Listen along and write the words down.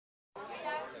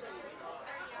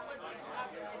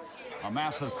A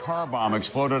massive car bomb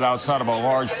exploded outside of a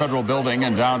large federal building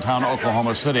in downtown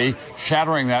Oklahoma City,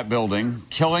 shattering that building,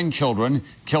 killing children,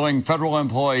 killing federal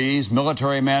employees,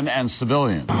 military men, and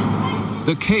civilians.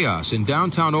 The chaos in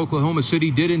downtown Oklahoma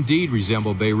City did indeed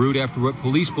resemble Beirut after what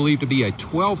police believe to be a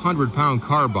 1,200-pound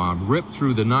car bomb ripped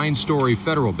through the 9-story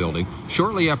federal building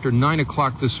shortly after 9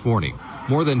 o'clock this morning.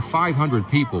 More than 500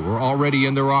 people were already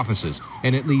in their offices,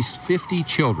 and at least 50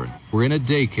 children were in a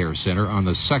daycare center on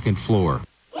the second floor.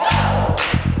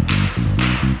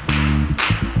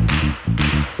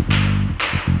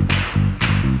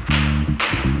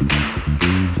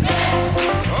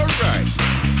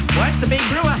 What's the big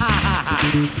brouhaha?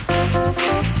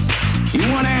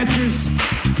 You want answers?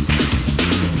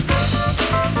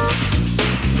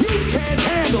 You can't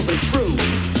handle the truth.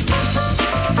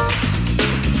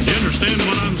 You understand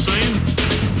what I'm saying?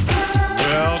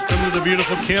 Welcome to the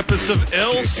beautiful campus of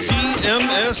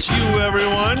LCMS U,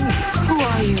 everyone. Who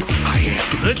are you? I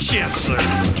am the Chancellor.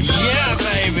 Yeah,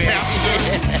 baby.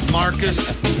 Pastor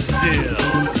Marcus Zill.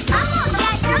 I'm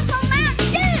gonna get Uncle Matt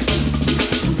too.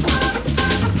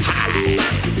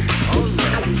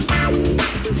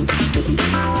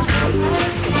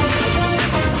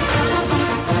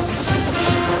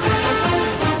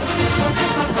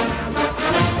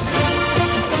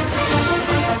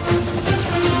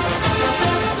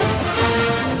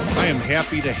 I am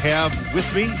happy to have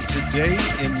with me today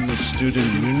in the Student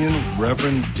Union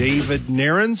Reverend David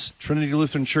Nehrenz, Trinity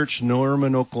Lutheran Church,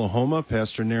 Norman, Oklahoma.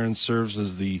 Pastor Nehrenz serves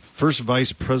as the first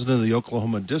vice president of the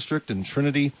Oklahoma District in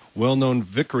Trinity, well-known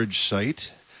vicarage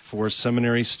site for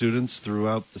seminary students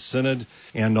throughout the Synod,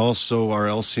 and also our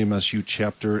LCMS U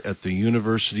chapter at the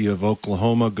University of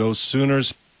Oklahoma. Go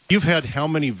Sooners. You've had how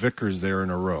many vicars there in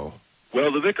a row?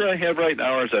 Well, the vicar I have right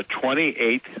now is a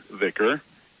 28th vicar,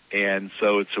 and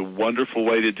so it's a wonderful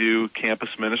way to do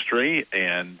campus ministry,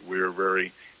 and we're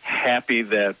very happy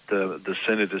that the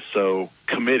Synod is so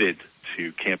committed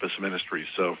to campus ministry.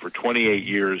 So for 28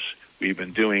 years, we've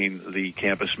been doing the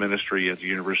campus ministry at the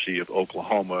University of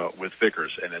Oklahoma with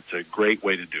vicars, and it's a great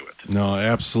way to do it. No,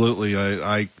 absolutely.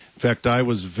 In fact, I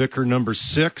was vicar number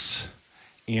 6,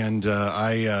 and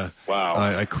Wow.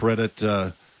 I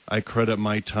credit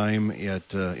my time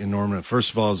in Norman.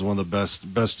 First of all, as one of the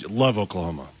best. Love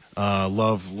Oklahoma.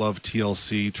 Love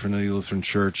TLC, Trinity Lutheran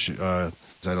Church.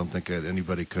 I don't think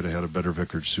anybody could have had a better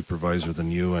vicarage supervisor than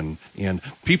you. And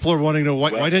people are wanting to know,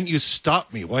 why didn't you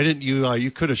stop me? Why didn't you? You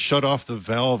could have shut off the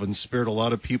valve and spared a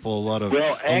lot of people a lot of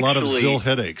Zill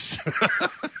headaches.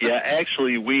 Yeah,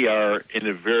 actually, we are in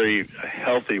a very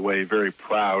healthy way, very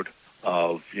proud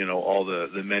of all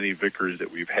the many vicars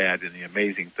that we've had and the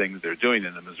amazing things they're doing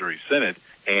in the Missouri Synod.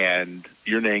 And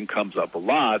your name comes up a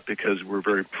lot because we're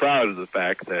very proud of the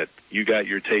fact that you got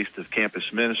your taste of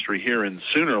campus ministry here in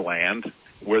Soonerland,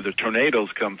 where the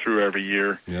tornadoes come through every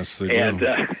year. Yes, they do. And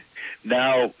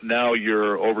now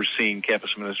you're overseeing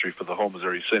campus ministry for the whole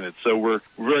Missouri Synod. So we're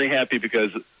very happy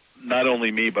because not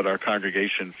only me but our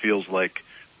congregation feels like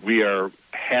we are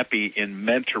happy in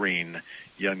mentoring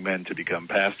young men to become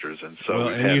pastors. And so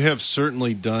you have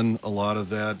certainly done a lot of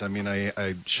that. I mean,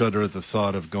 I shudder at the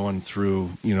thought of going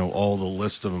through, all the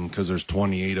list of them because there's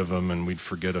 28 of them and we'd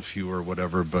forget a few or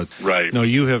whatever. But right. No,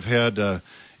 you have had,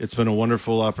 it's been a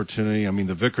wonderful opportunity. I mean,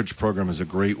 the vicarage program is a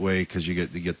great way because you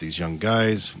get these young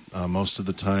guys most of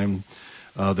the time.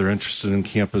 They're interested in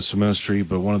campus ministry,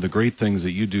 but one of the great things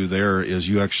that you do there is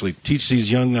you actually teach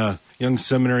these young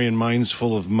seminarian minds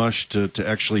full of mush to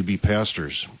actually be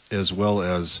pastors as well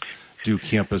as do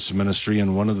campus ministry.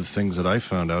 And one of the things that I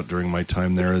found out during my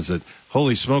time there is that,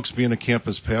 holy smokes, being a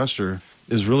campus pastor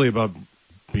is really about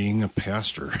being a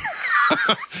pastor.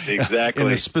 Exactly.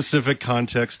 In a specific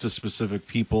context to specific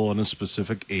people and a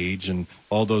specific age and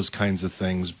all those kinds of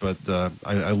things. But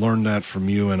I learned that from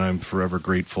you, and I'm forever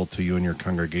grateful to you and your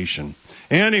congregation.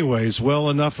 Anyways, well,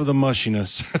 enough of the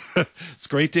mushiness. It's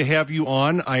great to have you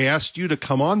on. I asked you to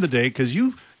come on today because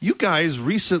you guys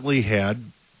recently had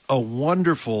a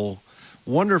wonderful,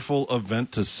 wonderful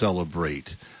event to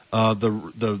celebrate.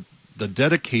 The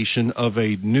dedication of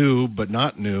a new but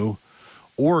not new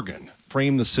organ.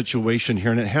 Frame the situation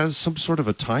here, and it has some sort of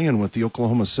a tie-in with the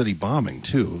Oklahoma City bombing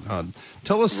too.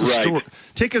 Tell us the story.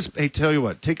 Take us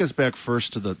back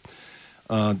first to the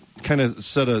kind of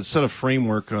set a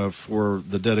framework for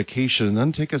the dedication, and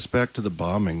then take us back to the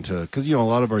bombing, because a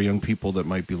lot of our young people that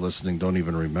might be listening don't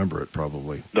even remember it.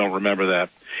 Probably don't remember that.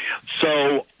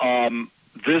 So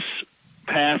this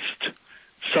past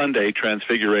Sunday,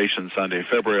 Transfiguration Sunday,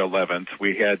 February 11th,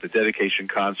 we had the dedication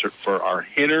concert for our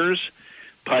Hinners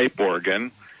pipe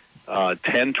organ,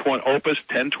 Opus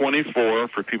 1024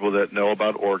 for people that know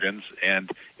about organs,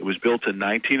 and it was built in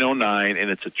 1909, and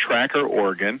it's a tracker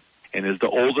organ, and is the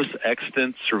oldest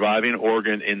extant surviving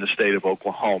organ in the state of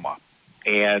Oklahoma.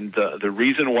 And the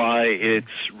reason why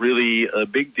it's really a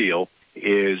big deal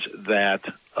is that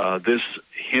this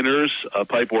Hinner's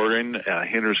pipe organ,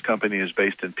 Hinner's company is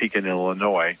based in Pekin,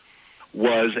 Illinois,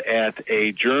 was at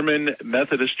a German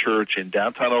Methodist Church in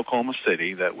downtown Oklahoma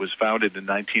City that was founded in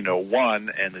 1901,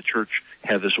 and the church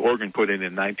had this organ put in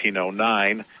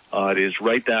 1909. It is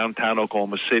right downtown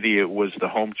Oklahoma City. It was the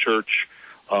home church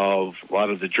of a lot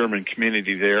of the German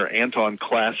community there. Anton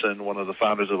Klassen, one of the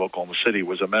founders of Oklahoma City,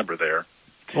 was a member there.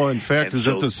 Well, in fact, is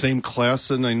it the same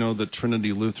Klassen? I know that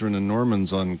Trinity Lutheran in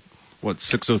Norman's on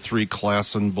 603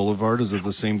 Klassen Boulevard? Is it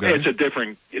the same guy? It's a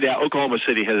different. Yeah, Oklahoma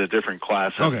City has a different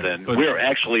Klassen than we're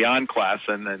actually on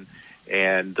Klassen,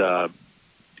 and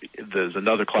there's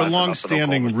another Klassen. The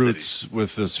long-standing roots City.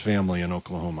 With this family in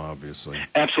Oklahoma, obviously.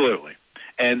 Absolutely,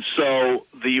 and so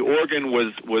the organ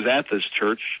was at this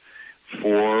church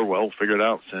for figured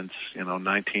out since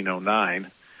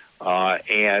 1909,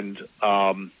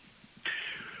 and.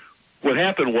 What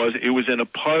happened was it was in a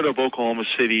part of Oklahoma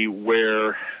City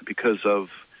where, because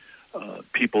of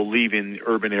people leaving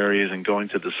urban areas and going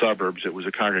to the suburbs, it was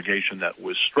a congregation that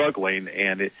was struggling,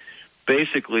 and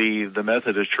basically the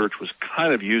Methodist Church was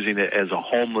kind of using it as a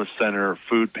homeless center,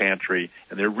 food pantry,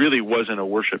 and there really wasn't a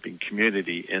worshiping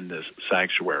community in this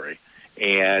sanctuary.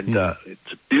 And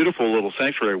it's a beautiful little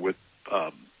sanctuary with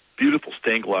beautiful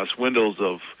stained glass windows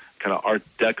of kind of Art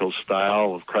Deco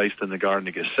style of Christ in the Garden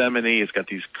of Gethsemane. It's got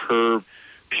these curved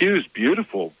pews,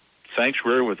 beautiful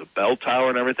sanctuary with a bell tower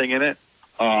and everything in it.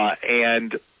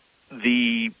 And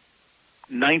the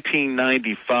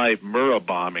 1995 Murrah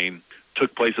bombing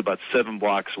took place about 7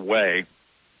 blocks away.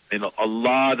 In a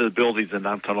lot of the buildings in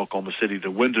downtown Oklahoma City,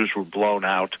 the windows were blown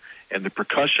out, and the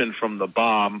percussion from the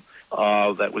bomb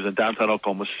that was in downtown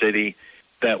Oklahoma City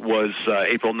that was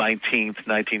April 19th,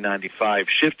 1995,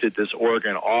 shifted this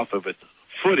organ off of its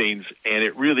footings, and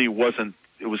it really wasn't,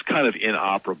 it was kind of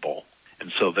inoperable.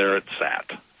 And so there it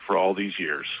sat for all these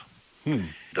years.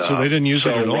 So they didn't use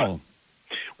it at all?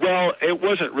 Well, it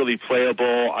wasn't really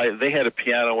playable. They had a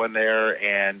piano in there,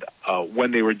 and when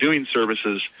they were doing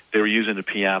services, they were using the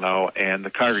piano, and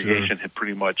the congregation had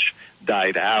pretty much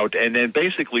died out. And then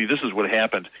basically this is what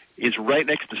happened. It's right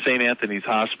next to St. Anthony's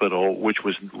Hospital, which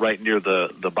was right near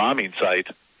the bombing site.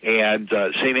 And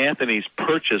St. Anthony's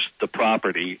purchased the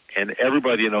property, and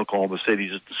everybody in Oklahoma City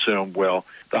just assumed, well,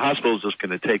 the hospital is just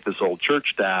going to take this old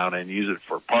church down and use it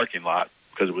for a parking lot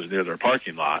because it was near their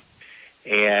parking lot.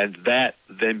 And that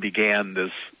then began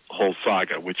this whole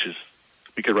saga, which is,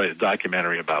 we could write a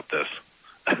documentary about this.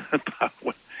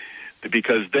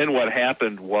 Because then what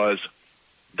happened was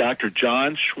Dr.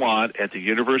 John Schwant at the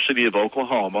University of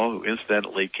Oklahoma, who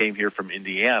incidentally came here from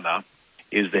Indiana,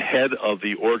 is the head of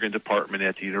the organ department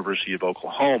at the University of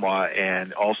Oklahoma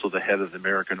and also the head of the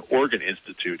American Organ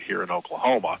Institute here in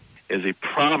Oklahoma, is a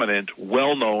prominent,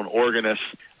 well-known organist.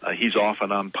 He's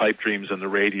often on Pipe Dreams on the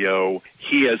radio.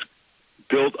 He has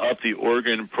built up the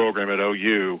organ program at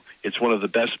OU. It's one of the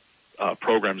best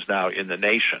programs now in the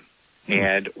nation.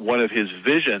 And one of his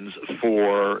visions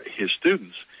for his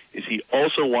students is he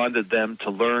also wanted them to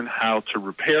learn how to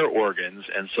repair organs,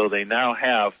 and so they now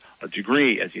have a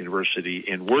degree at the university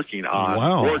in working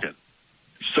on organ.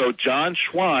 So John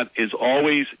Schwant is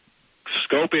always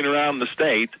scoping around the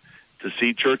state to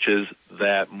see churches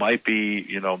that might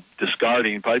be,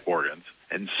 discarding pipe organs.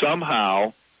 And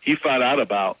somehow he found out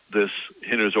about this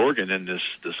Hinner's organ in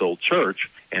this old church,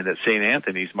 and that St.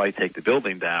 Anthony's might take the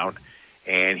building down.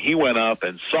 And he went up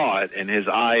and saw it, and his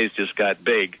eyes just got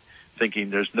big, thinking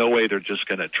there's no way they're just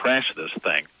going to trash this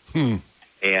thing.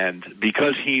 And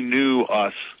because he knew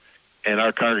us and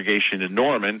our congregation in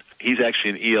Norman, he's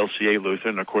actually an ELCA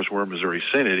Lutheran. Of course, we're a Missouri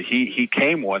Synod. He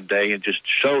came one day and just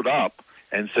showed up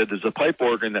and said, there's a pipe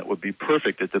organ that would be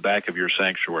perfect at the back of your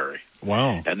sanctuary.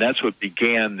 Wow. And that's what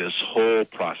began this whole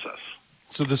process.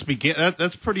 So this began,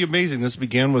 that's pretty amazing. This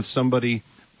began with somebody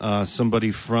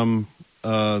from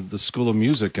the School of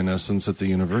Music, in essence, at the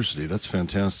university. That's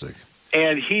fantastic.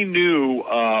 And he knew,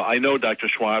 I know Dr.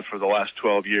 Schwant for the last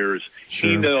 12 years.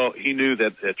 Sure. He knew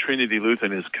that Trinity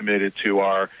Lutheran is committed to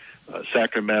our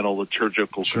sacramental,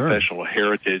 liturgical, confessional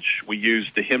heritage. We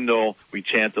use the hymnal, we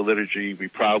chant the liturgy, we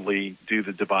proudly do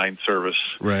the divine service.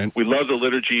 Right. We love the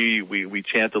liturgy, we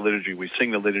chant the liturgy, we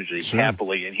sing the liturgy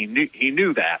happily, and he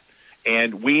knew that.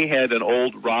 And we had an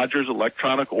old Rogers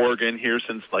electronic organ here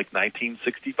since like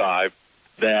 1965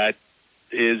 that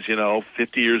is,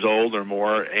 50 years old or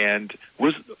more, and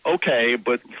was okay,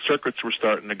 but circuits were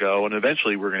starting to go, and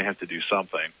eventually we're going to have to do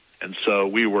something. And so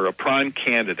we were a prime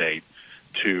candidate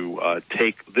to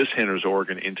take this Henner's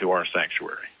organ into our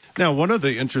sanctuary. Now, one of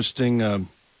the interesting,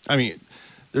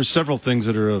 there's several things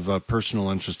that are of personal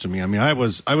interest to me. I mean, I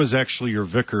was actually your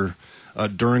vicar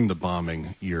during the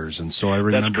bombing years, and so I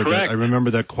remember that. I remember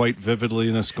that quite vividly,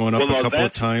 and us going up a couple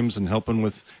of times and helping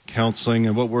with counseling.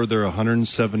 And what were there,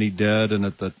 170 dead? And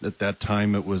at that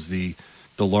time, it was the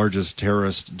largest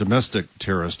domestic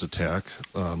terrorist attack,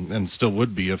 and still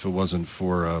would be if it wasn't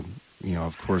for,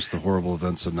 of course, the horrible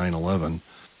events of 9/11.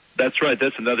 That's right.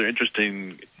 That's another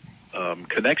interesting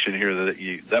connection here.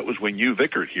 That was when you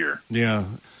vicared here. Yeah.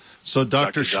 So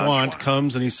Dr. Schwant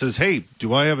comes and he says, "Hey,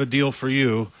 do I have a deal for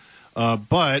you?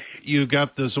 But you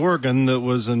got this organ that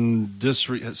was in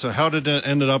disrepair. So how did it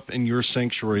end up in your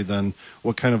sanctuary then?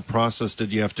 What kind of process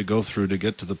did you have to go through to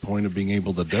get to the point of being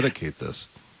able to dedicate this?"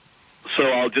 So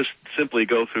I'll just simply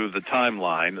go through the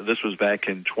timeline. This was back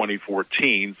in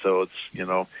 2014, so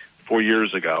it's 4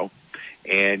 years ago.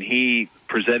 And he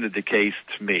presented the case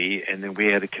to me, and then we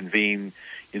had to convene,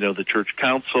 the church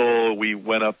council. We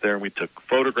went up there and we took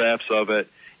photographs of it,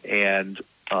 and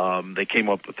they came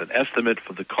up with an estimate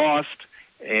for the cost,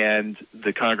 and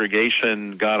the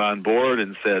congregation got on board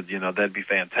and said, that'd be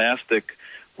fantastic.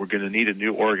 We're going to need a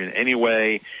new organ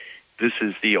anyway. This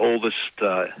is the oldest,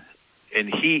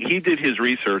 and he did his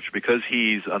research because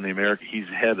he's he's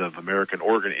head of American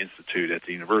Organ Institute at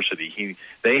the university.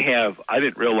 I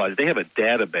didn't realize they have a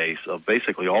database of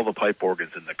basically all the pipe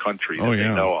organs in the country that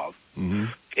they know of. Mm-hmm.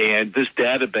 And this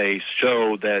database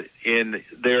showed that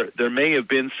there may have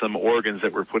been some organs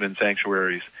that were put in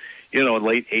sanctuaries, in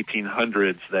late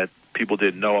 1800s that people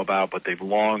didn't know about, but they've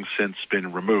long since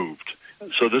been removed.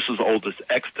 So this is the oldest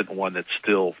extant one that's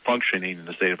still functioning in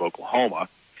the state of Oklahoma.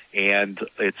 And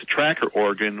it's a tracker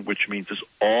organ, which means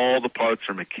all the parts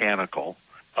are mechanical.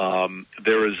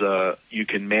 You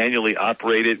can manually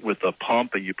operate it with a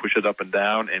pump, and you push it up and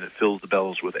down, and it fills the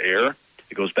bellows with air.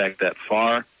 It goes back that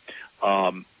far.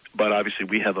 But obviously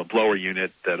we have a blower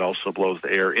unit that also blows the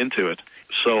air into it.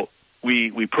 So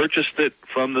we purchased it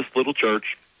from this little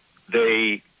church.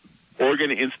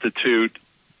 Organ Institute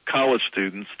college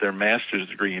students, their master's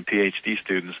degree and PhD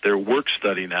students, their work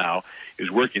study now is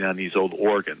working on these old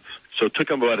organs. So it took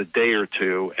them about a day or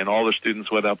two, and all the students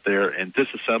went up there and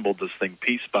disassembled this thing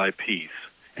piece by piece.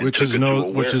 Which is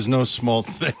no small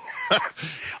thing.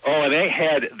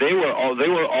 And they were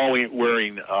all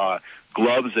wearing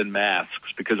gloves and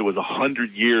masks because it was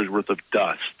 100 years worth of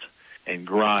dust and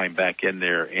grime back in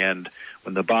there. And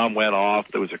when the bomb went off,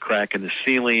 there was a crack in the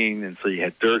ceiling, and so you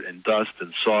had dirt and dust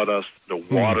and sawdust. The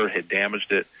water had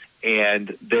damaged it.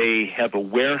 And they have a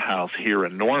warehouse here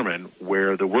in Norman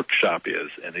where the workshop is,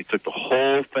 and they took the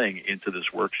whole thing into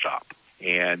this workshop.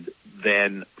 And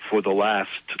then for the last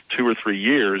 2 or 3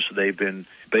 years, they've been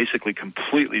basically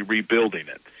completely rebuilding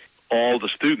it. All the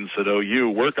students at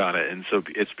OU work on it, and so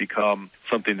it's become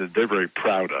something that they're very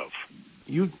proud of.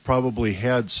 You've probably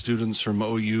had students from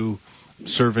OU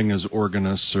serving as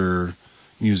organists or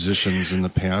musicians in the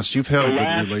past. You've had a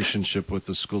good relationship with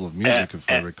the School of Music, if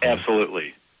I recall.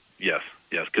 Absolutely. Yes,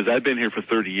 because I've been here for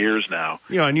 30 years now.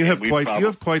 Yeah, and you have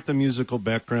quite the musical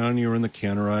background. You were in the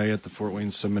cantorai at the Fort Wayne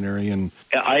Seminary, and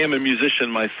I am a musician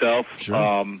myself.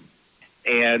 Sure.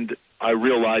 And I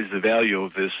realized the value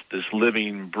of this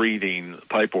living, breathing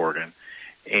pipe organ,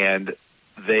 and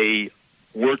they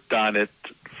worked on it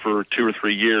for 2 or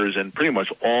 3 years, and pretty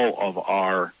much all of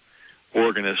our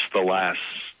organists the last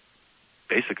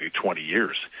basically 20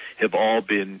 years have all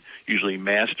been usually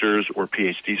master's or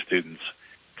PhD students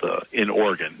in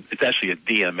organ. It's actually a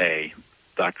DMA,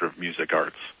 Doctor of Music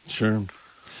Arts. Sure.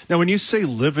 Now, when you say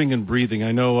living and breathing,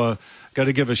 I know got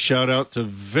to give a shout out to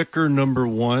Vicar number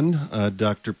 1,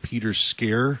 Dr. Peter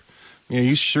Scare.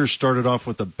 You sure started off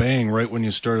with a bang right when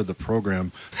you started the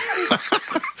program.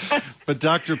 But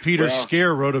Dr. Peter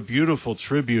Scare wrote a beautiful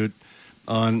tribute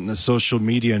on the social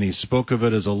media, and he spoke of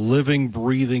it as a living,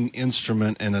 breathing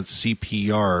instrument and its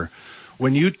CPR.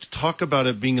 When you talk about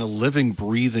it being a living,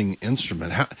 breathing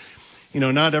instrument,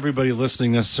 not everybody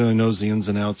listening necessarily knows the ins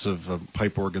and outs of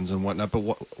pipe organs and whatnot, but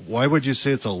why would you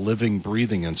say it's a living,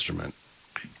 breathing instrument?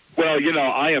 Well,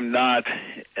 I am not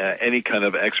any kind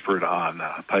of expert on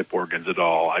pipe organs at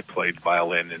all. I played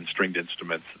violin and stringed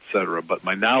instruments, etc., but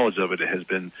my knowledge of it has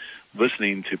been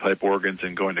listening to pipe organs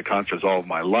and going to concerts all of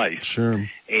my life. Sure.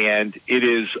 And it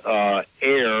is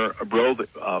air,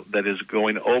 that is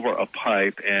going over a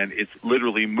pipe, and it's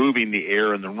literally moving the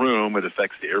air in the room. It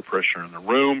affects the air pressure in the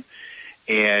room,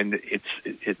 and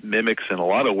it mimics in a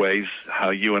lot of ways how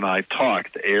you and I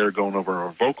talk, the air going over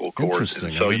our vocal cords. Interesting.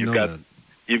 And so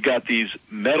you've got these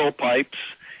metal pipes,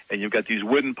 and you've got these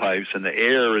wooden pipes, and the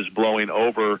air is blowing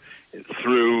over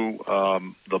through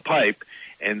the pipe,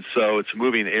 and so it's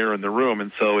moving air in the room,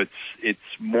 and so it's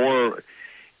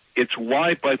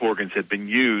why pipe organs have been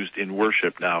used in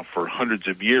worship now for hundreds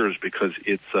of years, because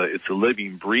it's a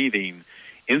living, breathing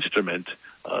instrument,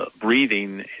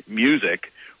 breathing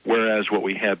music, whereas what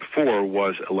we had before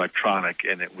was electronic,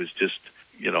 and it was just,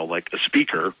 like a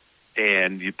speaker,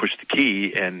 and you push the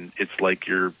key, and it's like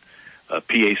your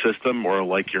PA system or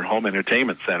like your home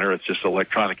entertainment center. It's just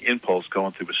electronic impulse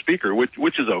going through a speaker,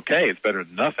 which is okay. It's better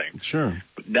than nothing. Sure.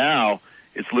 But now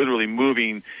it's literally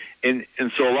moving, and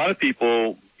so a lot of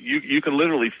people, you can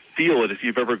literally feel it if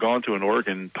you've ever gone to an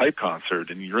organ pipe concert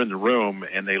and you're in the room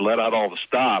and they let out all the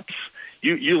stops.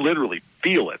 You literally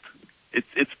feel it.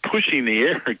 It's pushing the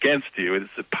air against you.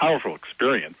 It's a powerful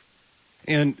experience.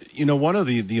 And, one of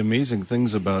the amazing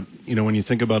things about, when you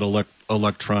think about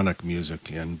electronic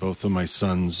music, and both of my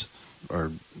sons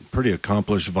are pretty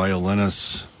accomplished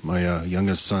violinists. My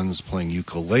youngest son's playing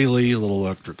ukulele, a little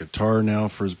electric guitar now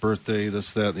for his birthday,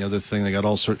 this, that, and the other thing. They got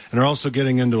all sorts, and they're also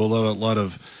getting into a lot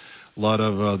of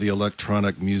the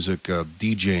electronic music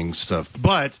DJing stuff.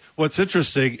 But what's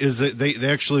interesting is that they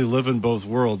actually live in both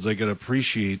worlds. They can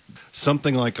appreciate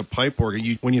something like a pipe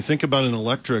organ. When you think about an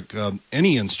electric,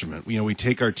 any instrument, we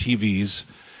take our TVs,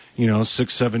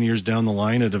 6-7 years down the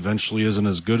line, it eventually isn't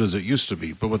as good as it used to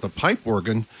be. But with a pipe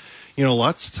organ,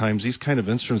 lots of times these kind of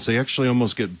instruments, they actually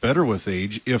almost get better with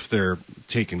age if they're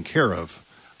taken care of.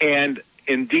 And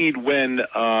indeed, when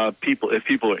if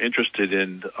people are interested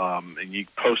in, and you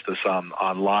post this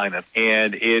online,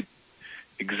 and it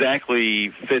exactly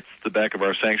fits the back of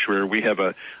our sanctuary. We have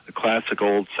a classic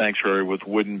old sanctuary with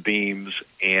wooden beams,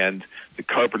 and the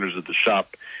carpenters at the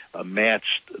shop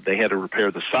matched. They had to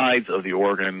repair the sides of the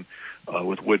organ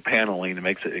with wood paneling to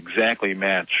make it exactly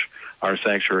match our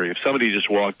sanctuary. If somebody just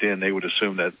walked in, they would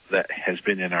assume that has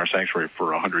been in our sanctuary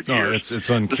for 100 years. It's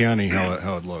uncanny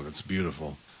how it looks. It's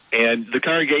beautiful. And the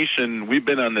congregation, we've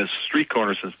been on this street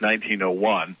corner since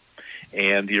 1901,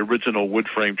 and the original wood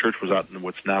frame church was out in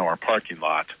what's now our parking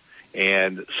lot.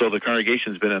 And so the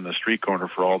congregation's been on the street corner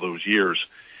for all those years.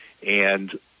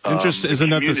 And interesting. Isn't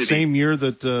that the same year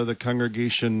that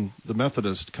the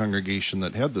Methodist congregation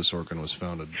that had this organ was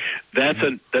founded?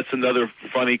 That's another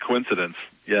funny coincidence.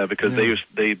 Yeah, because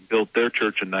they built their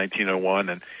church in 1901,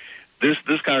 and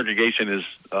this congregation is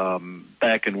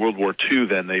back in World War II.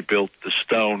 Then they built the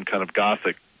stone kind of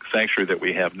Gothic sanctuary that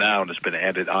we have now, and it's been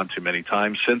added onto many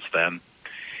times since then.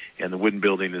 And the wooden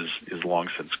building is long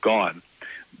since gone,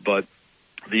 but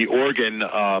the organ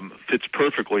fits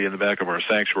perfectly in the back of our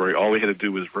sanctuary. All we had to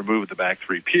do was remove the back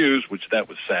 3 pews, which that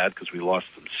was sad because we lost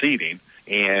some seating.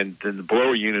 And then the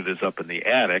blower unit is up in the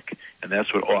attic, and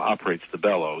that's what operates the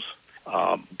bellows.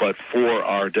 But for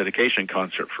our dedication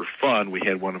concert for fun, we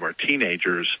had one of our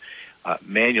teenagers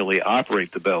manually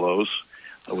operate the bellows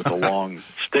with a long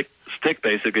stick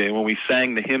basically. And when we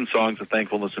sang the hymn songs of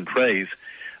thankfulness and praise,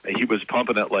 he was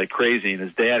pumping it like crazy, and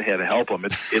his dad had to help him.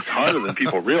 It's harder than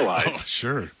people realize. Oh,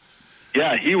 sure.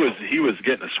 Yeah, he was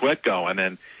getting a sweat going,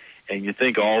 and you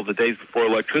think all the days before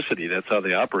electricity, that's how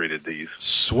they operated these.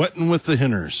 Sweating with the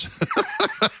hinners.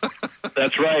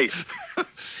 That's right.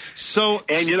 So,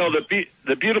 and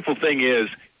the beautiful thing is,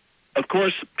 of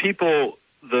course,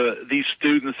 these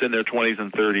students in their 20s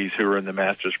and 30s who are in the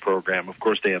master's program, of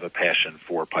course, they have a passion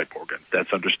for pipe organs.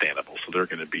 That's understandable. So they're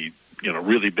going to be,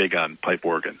 really big on pipe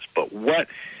organs. But what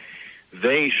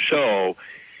they show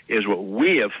is what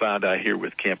we have found out here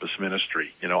with campus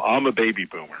ministry. I'm a baby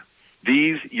boomer.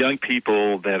 These young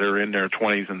people that are in their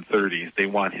 20s and 30s, they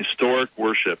want historic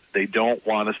worship. They don't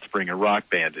want us to bring a rock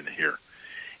band in here.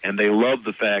 And they love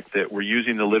the fact that we're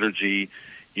using the liturgy,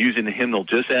 using the hymnal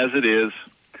just as it is,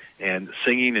 and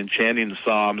singing and chanting the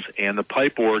psalms. And the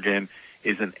pipe organ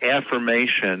is an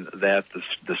affirmation that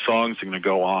the songs are going to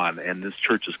go on. And this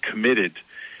church is committed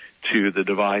to the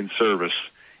divine service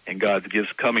and God's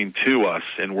gifts coming to us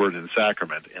in word and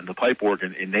sacrament. And the pipe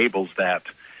organ enables that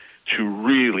to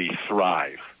really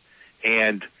thrive.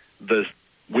 And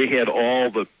we had all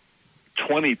the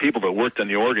 20 people that worked on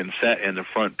the organ sat in the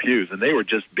front pews, and they were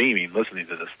just beaming listening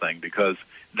to this thing because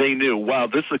they knew, wow,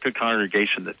 this is a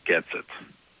congregation that gets it.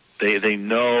 They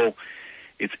know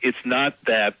it's not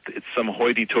that it's some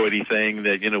hoity-toity thing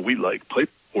that we like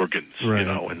pipe organs, right.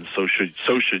 And so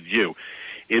should you.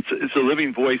 It's a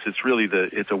living voice. It's really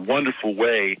it's a wonderful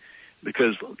way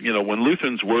because when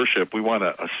Lutherans worship, we want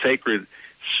a sacred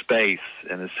space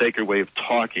and a sacred way of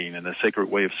talking and a sacred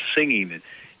way of singing.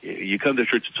 You come to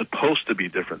church, it's supposed to be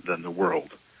different than the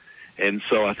world. And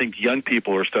so I think young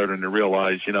people are starting to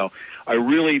realize, I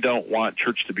really don't want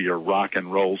church to be a rock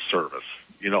and roll service.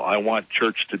 I want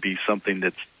church to be something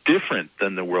that's different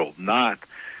than the world, not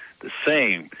the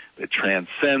same, that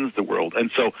transcends the world.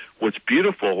 And so what's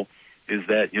beautiful is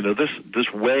that,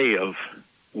 this way of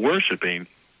worshiping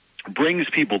brings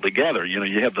people together.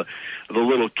 You have the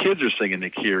little kids are singing the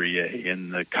Kyrie,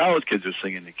 and the college kids are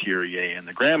singing the Kyrie, and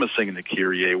the grandma's singing the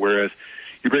Kyrie, whereas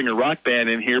you bring a rock band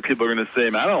in here, people are going to say,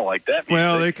 I don't like that music.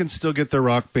 Well, they can still get their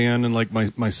rock band, and like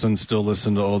my sons still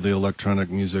listen to all the electronic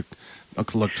music.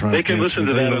 They can listen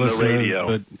to that on the radio.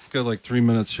 But we've got like 3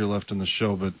 minutes here left in the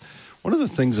show. But one of the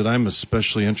things that I'm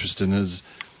especially interested in is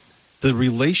the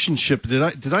relationship.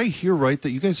 Did I hear right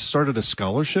that you guys started a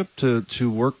scholarship to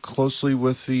work closely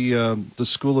with the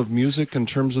School of Music in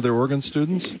terms of their organ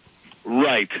students?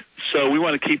 Right. So we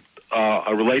want to keep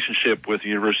a relationship with the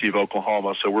University of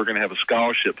Oklahoma. So we're going to have a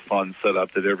scholarship fund set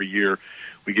up that every year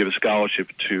we give a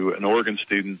scholarship to an organ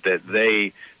student that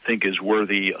they think is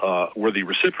worthy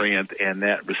recipient,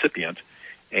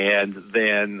 and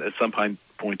then at some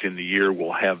point in the year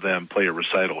we'll have them play a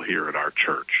recital here at our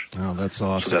church. Oh, that's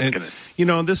awesome.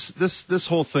 So that's this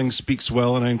whole thing speaks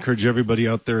well, and I encourage everybody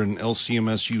out there in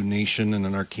LCMS U Nation and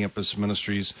in our campus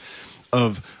ministries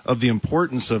of the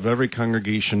importance of every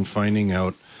congregation finding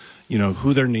out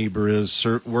who their neighbor is,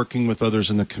 working with others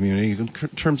in the community in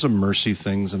terms of mercy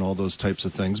things and all those types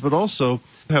of things, but also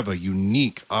have a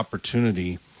unique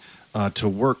opportunity to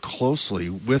work closely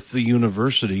with the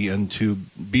university and to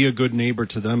be a good neighbor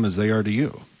to them as they are to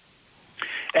you.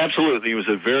 Absolutely. He was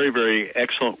a very, very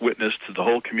excellent witness to the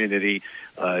whole community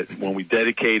when we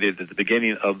dedicated at the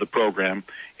beginning of the program,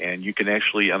 and you can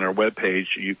actually, on our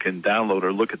webpage, you can download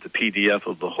or look at the PDF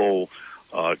of the whole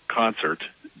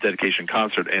dedication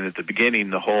concert, and at the beginning,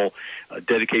 the whole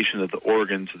dedication of the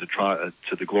organ to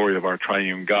the glory of our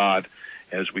triune God,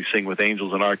 as we sing with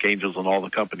angels and archangels and all the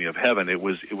company of heaven. It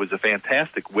was a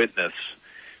fantastic witness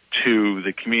to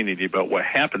the community about what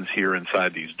happens here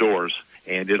inside these doors,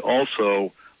 and it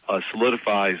also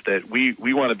solidifies that we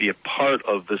want to be a part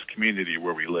of this community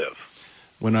where we live.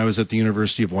 When I was at the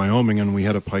University of Wyoming and we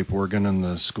had a pipe organ in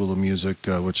the School of Music,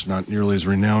 which not nearly as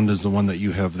renowned as the one that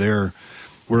you have there,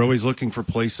 we're always looking for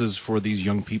places for these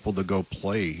young people to go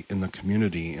play in the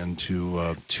community and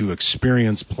to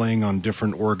experience playing on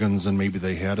different organs than maybe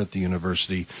they had at the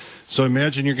university. So I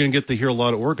imagine you're going to get to hear a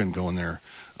lot of organ going there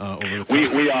over the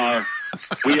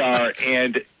we are,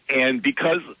 and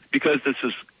because this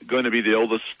is going to be the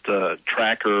oldest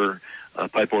tracker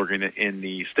pipe organ in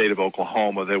the state of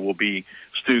Oklahoma, there will be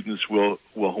students will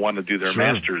want to do their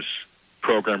master's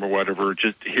program or whatever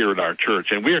just here at our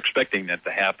church, and we're expecting that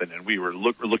to happen, and we're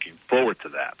looking forward to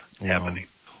that happening.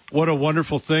 What a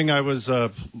wonderful thing! I was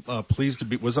pleased to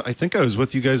be. I think I was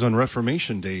with you guys on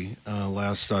Reformation Day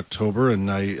last October,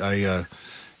 and I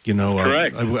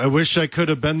wish I could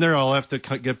have been there. I'll have to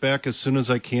get back as soon as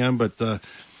I can, but.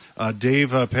 Dave,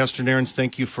 Pastor Nehrenz,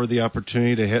 thank you for the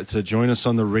opportunity to join us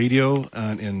on the radio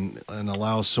and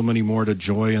allow so many more to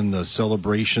joy in the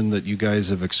celebration that you guys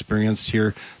have experienced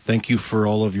here. Thank you for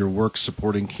all of your work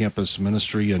supporting campus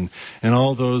ministry and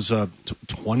all those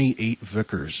 28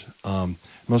 vicars.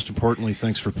 Most importantly,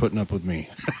 thanks for putting up with me.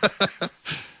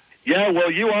 Yeah, well,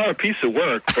 you are a piece of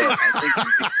work, but I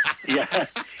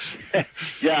think,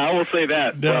 I will say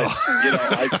that. No.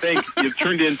 But, I think you've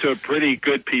turned into a pretty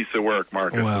good piece of work,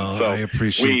 Marcus. Well, so I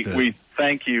appreciate that. We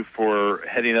thank you for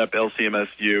heading up LCMS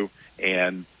U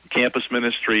and campus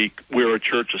ministry. We're a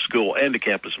church, a school, and a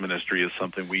campus ministry is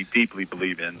something we deeply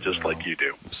believe in, just like you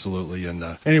do. Absolutely.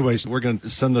 And anyways, we're going to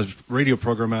send the radio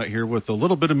program out here with a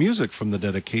little bit of music from the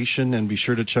dedication, and be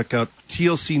sure to check out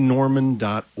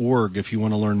tlcnorman.org if you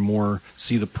want to learn more,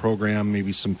 see the program,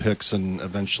 maybe some pics, and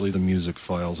eventually the music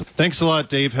files. Thanks a lot,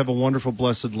 Dave. Have a wonderful,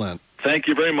 blessed Lent. Thank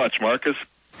you very much, Marcus.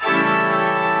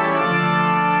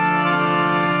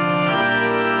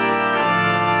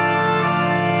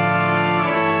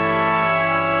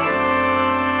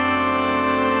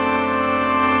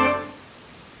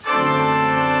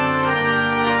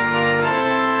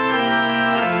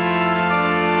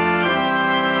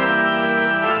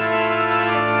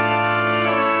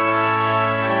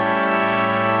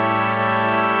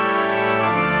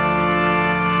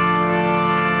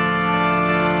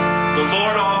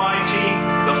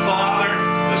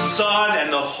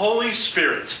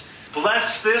 Spirit,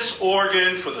 bless this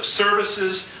organ for the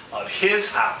services of His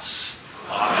house.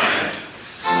 Amen.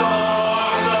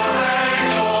 Songs of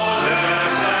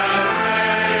thankfulness and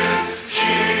praise,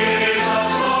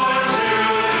 Jesus, Lord, to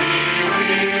Thee we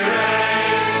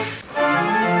raise.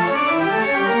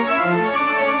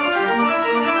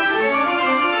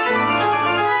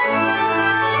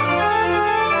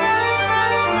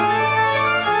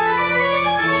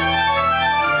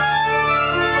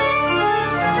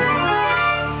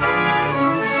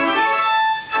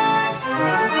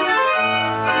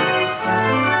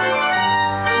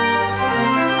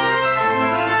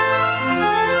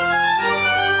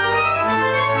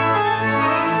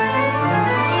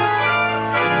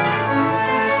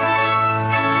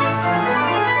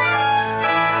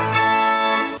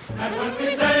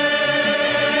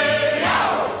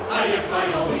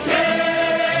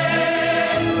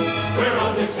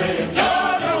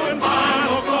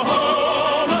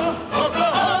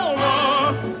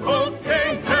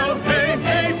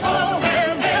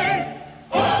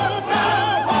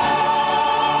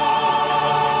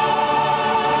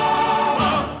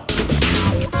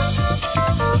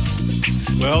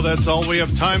 Well, that's all we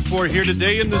have time for here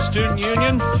today in the Student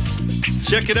Union.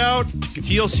 Check it out,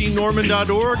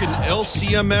 tlcnorman.org and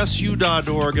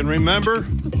lcmsu.org. And remember,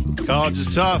 college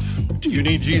is tough. You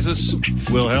need Jesus,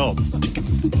 we'll help.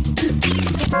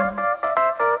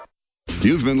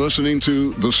 You've been listening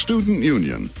to The Student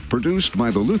Union, produced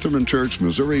by the Lutheran Church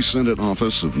Missouri Synod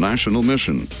Office of National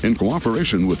Mission, in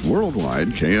cooperation with Worldwide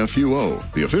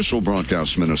KFUO, the official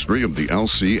broadcast ministry of the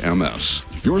LCMS.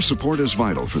 Your support is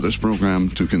vital for this program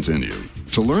to continue.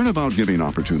 To learn about giving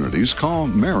opportunities, call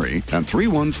Mary at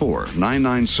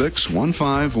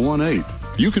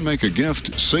 314-996-1518. You can make a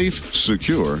gift safe,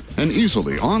 secure, and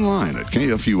easily online at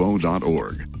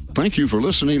kfuo.org. Thank you for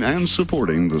listening and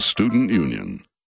supporting the Student Union.